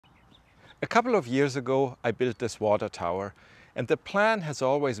A couple of years ago, I built this water tower, and the plan has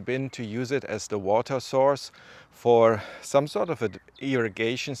always been to use it as the water source for some sort of an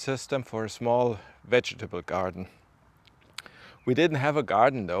irrigation system for a small vegetable garden. We didn't have a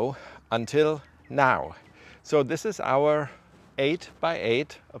garden though until now. So this is our 8 by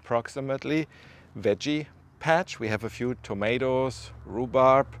 8 approximately veggie patch. We have a few tomatoes,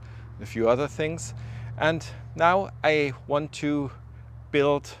 rhubarb, a few other things. And now I want to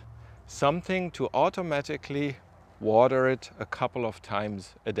build something to automatically water it a couple of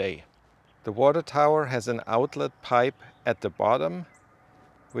times a day. The water tower has an outlet pipe at the bottom,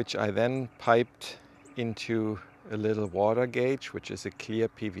 which I then piped into a little water gauge, which is a clear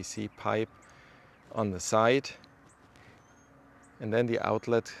PVC pipe on the side. And then the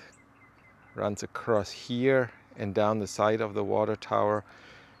outlet runs across here and down the side of the water tower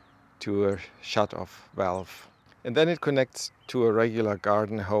to a shut-off valve. And then it connects to a regular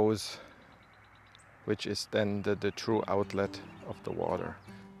garden hose, which is then the true outlet of the water.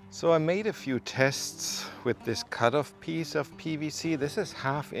 So I made a few tests with this cut-off piece of PVC. This is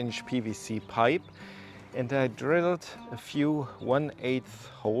 1/2-inch PVC pipe, and I drilled a few 1/8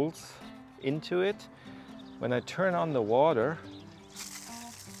 holes into it. When I turn on the water,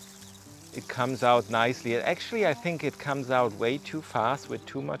 it comes out nicely. Actually, I think it comes out way too fast with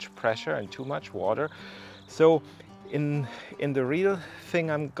too much pressure and too much water. So in the real thing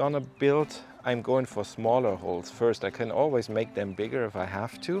I'm gonna build, I'm going for smaller holes first. I can always make them bigger if I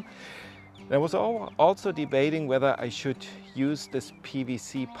have to. I was also debating whether I should use this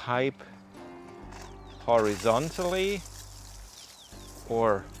PVC pipe horizontally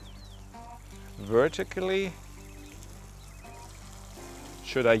or vertically.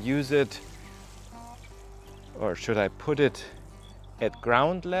 Should I use it, or should I put it at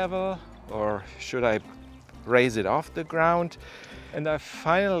ground level, or should I raise it off the ground? And I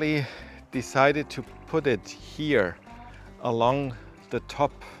finally decided to put it here along the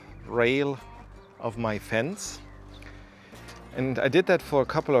top rail of my fence. And I did that for a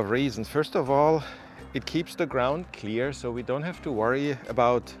couple of reasons. First of all, it keeps the ground clear, so we don't have to worry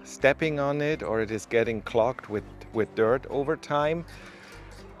about stepping on it or it is getting clogged with dirt over time.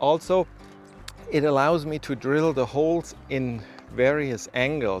 Also, it allows me to drill the holes in various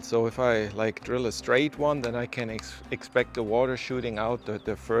angles. So if I drill a straight one, then I can expect the water shooting out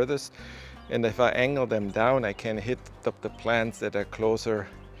the furthest. And if I angle them down, I can hit the plants that are closer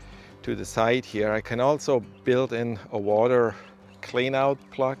to the side here. I can also build in a water clean out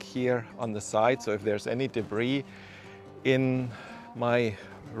plug here on the side. So if there's any debris in my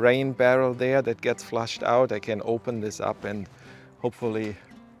rain barrel there that gets flushed out, I can open this up and hopefully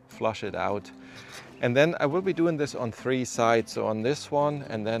flush it out. And then I will be doing this on 3 sides. So on this one,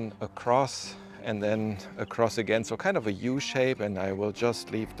 and then across, and then across again. So kind of a U shape, and I will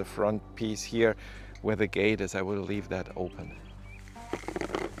just leave the front piece here where the gate is. I will leave that open.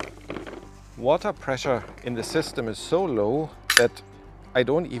 Water pressure in the system is so low that I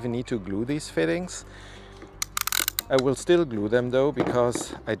don't even need to glue these fittings. I will still glue them though,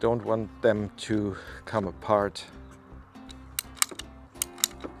 because I don't want them to come apart.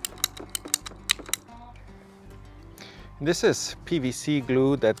 This is PVC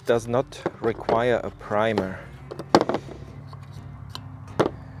glue that does not require a primer.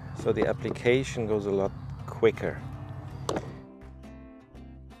 So the application goes a lot quicker.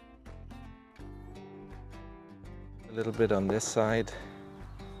 A little bit on this side.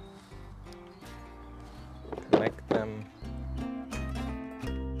 Connect them.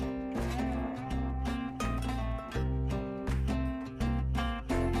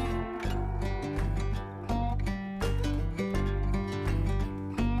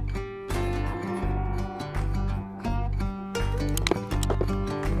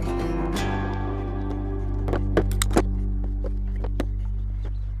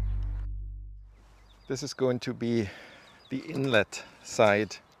 This is going to be the inlet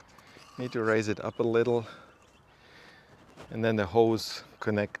side. Need to raise it up a little. And then the hose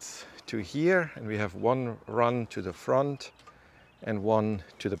connects to here, and we have one run to the front and one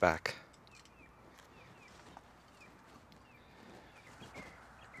to the back.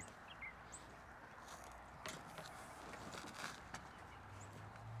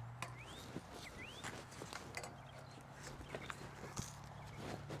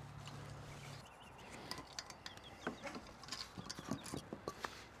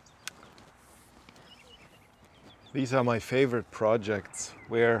 These are my favorite projects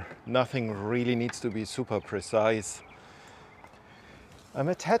where nothing really needs to be super precise. I'm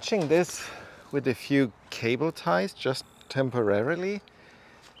attaching this with a few cable ties just temporarily.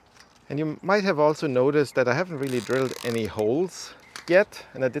 And you might have also noticed that I haven't really drilled any holes yet,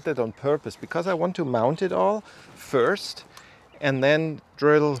 and I did that on purpose because I want to mount it all first and then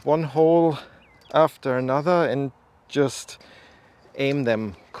drill one hole after another and just aim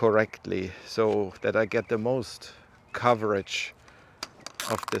them correctly so that I get the most coverage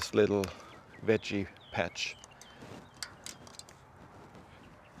of this little veggie patch.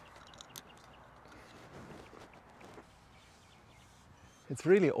 It's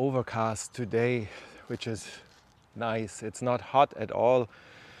really overcast today, which is nice. It's not hot at all.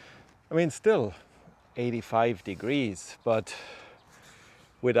 I mean, still 85 degrees, but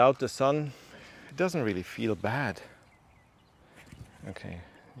without the sun, it doesn't really feel bad. Okay,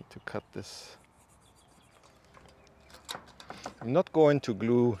 need to cut this. I'm not going to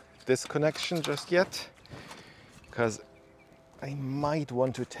glue this connection just yet, because I might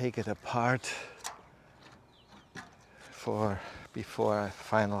want to take it apart before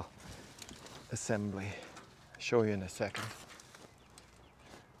final assembly. I'll show you in a second.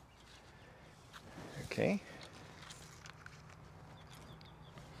 Okay.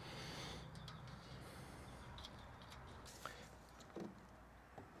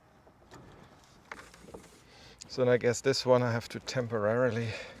 So I guess this one I have to temporarily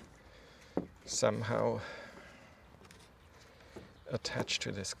somehow attach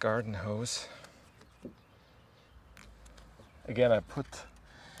to this garden hose. Again, I put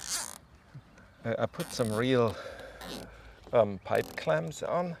some real pipe clamps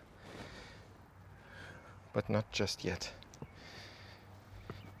on, but not just yet.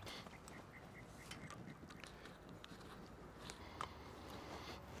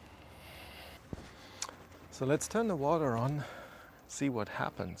 So let's turn the water on, see what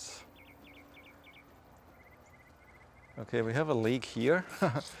happens. Okay, we have a leak here,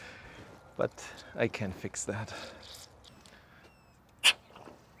 but I can fix that.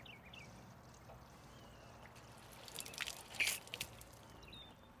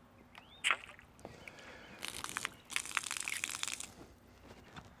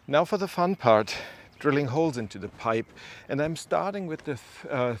 Now for the fun part, drilling holes into the pipe. And I'm starting with the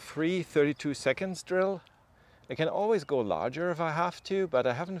 3 32 seconds drill. I can always go larger if I have to, but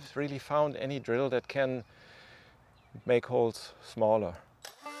I haven't really found any drill that can make holes smaller.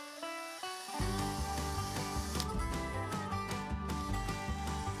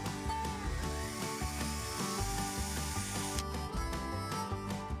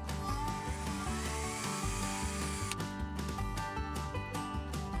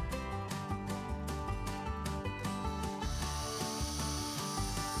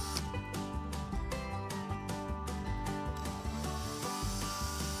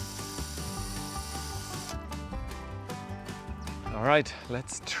 All right,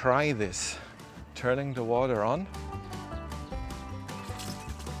 let's try this. Turning the water on.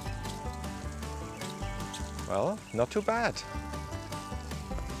 Well, not too bad.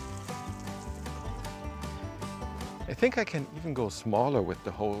 I think I can even go smaller with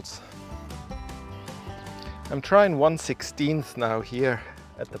the holes. I'm trying 1/16 now here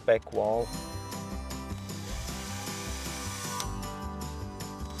at the back wall.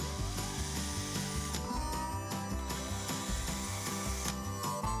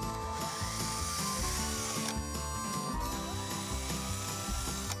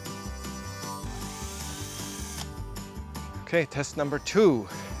 Okay, test number 2.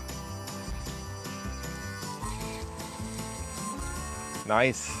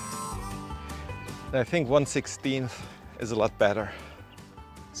 Nice. I think 1/16 is a lot better.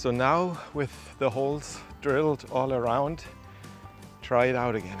 So now with the holes drilled all around, try it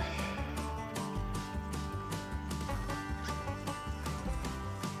out again.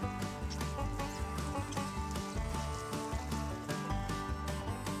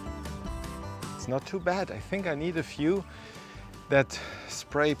 It's not too bad. I think I need a few that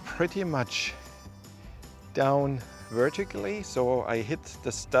spray pretty much down vertically, so I hit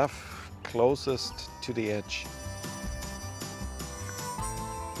the stuff closest to the edge.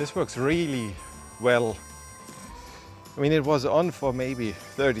 This works really well. I mean, it was on for maybe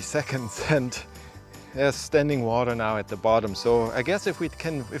 30 seconds and there's standing water now at the bottom. So I guess if we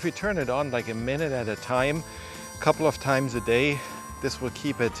turn it on like a minute at a time, a couple of times a day, this will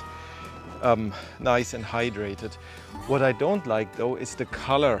keep it nice and hydrated. What I don't like though is the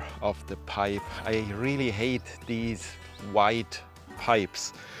color of the pipe. I really hate these white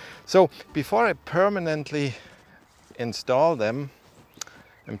pipes. So before I permanently install them,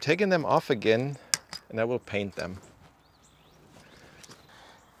 I'm taking them off again and I will paint them.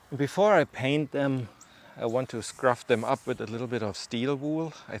 Before I paint them, I want to scruff them up with a little bit of steel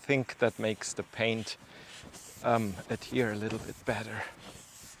wool. I think that makes the paint adhere a little bit better.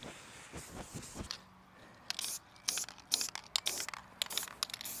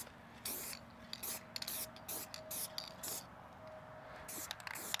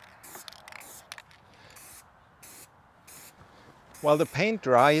 While the paint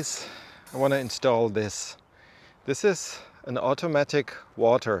dries, I want to install this. This is an automatic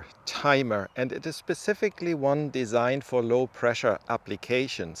water timer, and it is specifically one designed for low pressure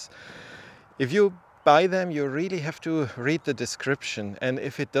applications. If you buy them, you really have to read the description, and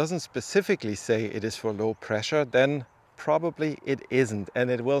if it doesn't specifically say it is for low pressure, then probably it isn't,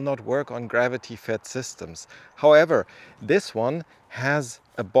 and it will not work on gravity fed systems. However, this one has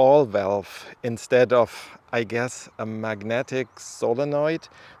a ball valve instead of, I guess, a magnetic solenoid.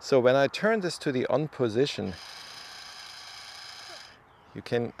 So when I turn this to the on position, you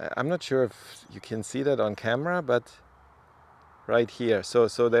can, I'm not sure if you can see that on camera, but right here. So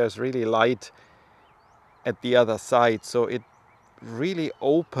there's really light at the other side. So it really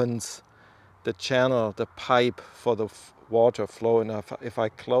opens the channel, the pipe for the water flow. And if I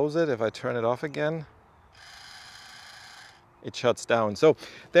close it, if I turn it off again, it shuts down. So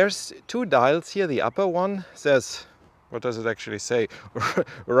there's two dials here. The upper one says, what does it actually say?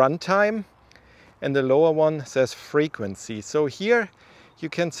 Runtime. And the lower one says frequency. So here you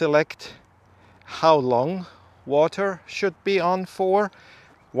can select how long water should be on for.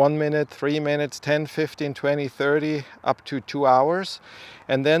 1 minute, 3 minutes, 10, 15, 20, 30, up to 2 hours.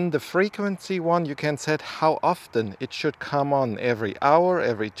 And then the frequency one, you can set how often it should come on. Every hour,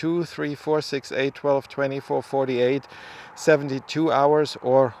 every 2, 3, 4, 6, 8, 12, 24, 48, 72 hours,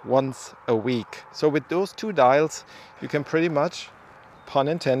 or once a week. So with those two dials, you can pretty much, pun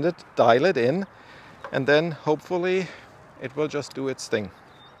intended, dial it in, and then hopefully it will just do its thing.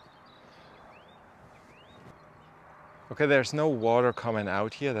 Okay, there's no water coming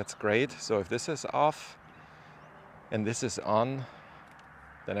out here, that's great. So if this is off and this is on,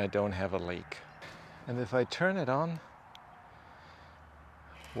 then I don't have a leak. And if I turn it on,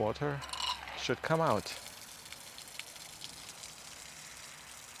 water should come out.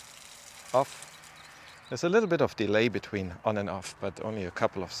 Off. There's a little bit of delay between on and off, but only a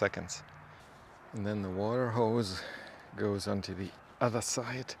couple of seconds. And then the water hose goes onto the other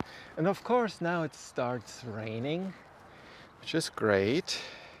side. And of course now it starts raining, which is great.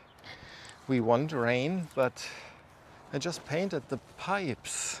 We want rain, but I just painted the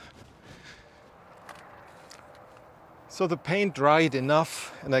pipes. So the paint dried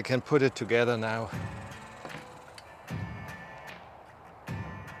enough and I can put it together now.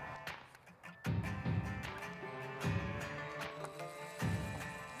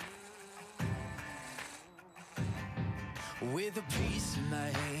 With a piece in my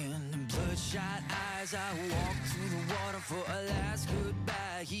hand and bloodshot eyes, I walk through the water for a last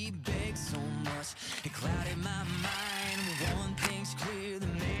goodbye. He begged so much, it clouded my mind. One thing's clear, the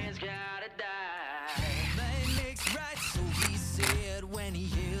man's gotta die. Man makes right, so he said, when he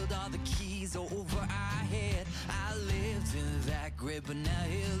held all the keys over our head. I lived in that grip, but now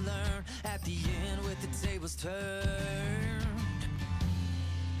he'll learn at the end with the tables turned.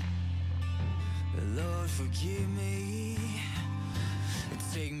 Lord, forgive me.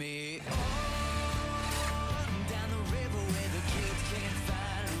 Take me on down the river where the kids can't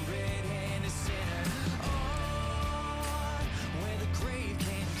find a red-handed sinner. On where the grave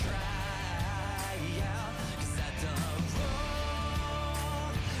can't cry out, 'cause I done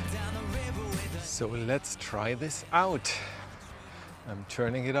wrong. Down the river with the... So let's try this out. I'm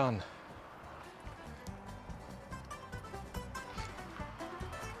turning it on.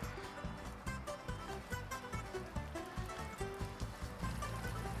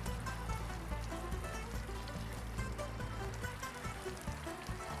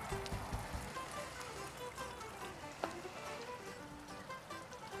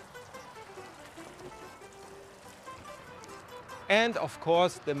 And of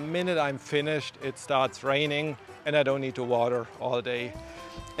course, the minute I'm finished, it starts raining and I don't need to water all day.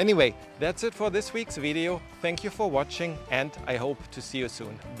 Anyway, that's it for this week's video. Thank you for watching and I hope to see you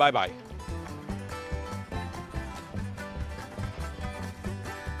soon. Bye bye.